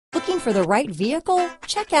Looking for the right vehicle?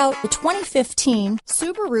 Check out the 2015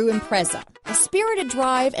 Subaru Impreza. A spirited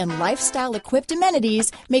drive and lifestyle-equipped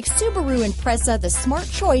amenities make Subaru Impreza the smart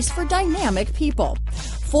choice for dynamic people.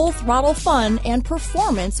 Full throttle fun and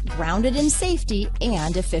performance grounded in safety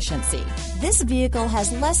and efficiency. This vehicle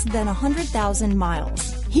has less than 100,000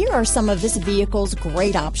 miles. Here are some of this vehicle's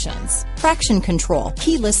great options: traction control,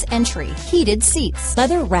 keyless entry, heated seats,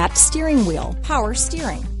 leather-wrapped steering wheel, power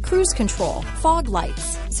steering, cruise control, fog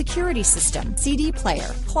lights, security system, CD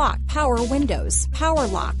player, clock, power windows, power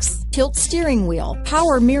locks, tilt steering wheel,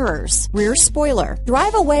 power mirrors, rear spoiler.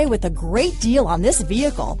 Drive away with a great deal on this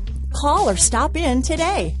vehicle. Call or stop in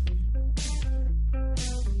today.